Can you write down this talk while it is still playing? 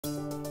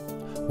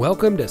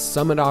Welcome to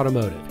Summit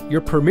Automotive, your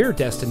premier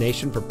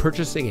destination for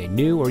purchasing a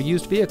new or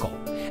used vehicle.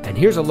 And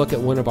here's a look at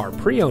one of our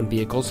pre-owned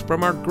vehicles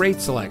from our great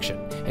selection,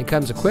 and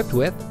comes equipped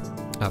with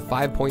a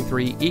 5.3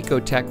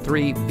 Ecotec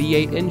 3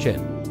 V8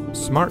 engine,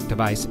 smart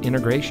device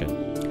integration,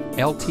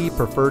 LT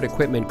Preferred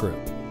Equipment Group,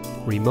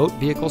 remote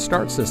vehicle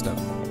start system,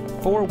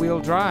 four-wheel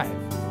drive,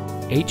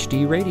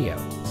 HD radio,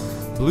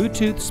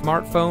 Bluetooth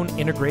smartphone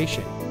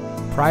integration,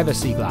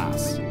 privacy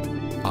glass,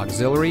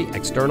 auxiliary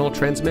external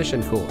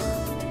transmission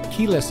cooler,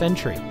 keyless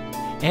entry,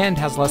 and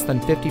has less than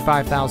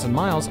 55,000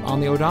 miles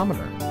on the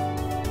odometer.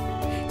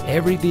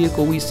 Every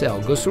vehicle we sell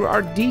goes through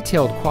our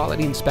detailed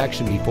quality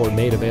inspection before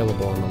made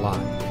available on the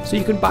lot, so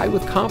you can buy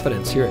with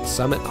confidence here at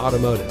Summit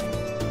Automotive.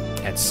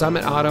 At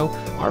Summit Auto,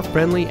 our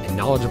friendly and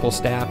knowledgeable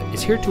staff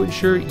is here to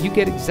ensure you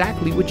get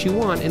exactly what you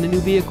want in a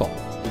new vehicle.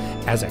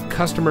 As a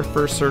customer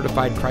first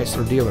certified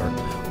Chrysler dealer,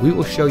 we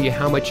will show you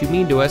how much you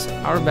mean to us,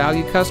 our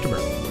valued customer.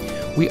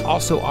 We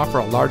also offer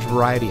a large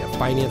variety of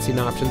financing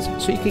options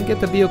so you can get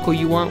the vehicle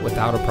you want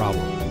without a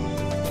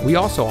problem. We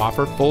also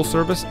offer full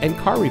service and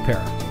car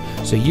repair,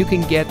 so you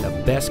can get the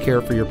best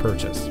care for your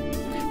purchase.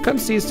 Come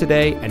see us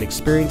today and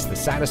experience the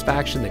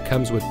satisfaction that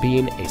comes with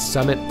being a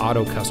Summit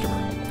Auto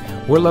customer.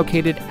 We're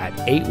located at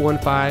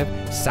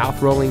 815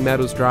 South Rolling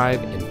Meadows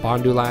Drive in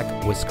Fond Du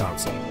Lac,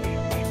 Wisconsin.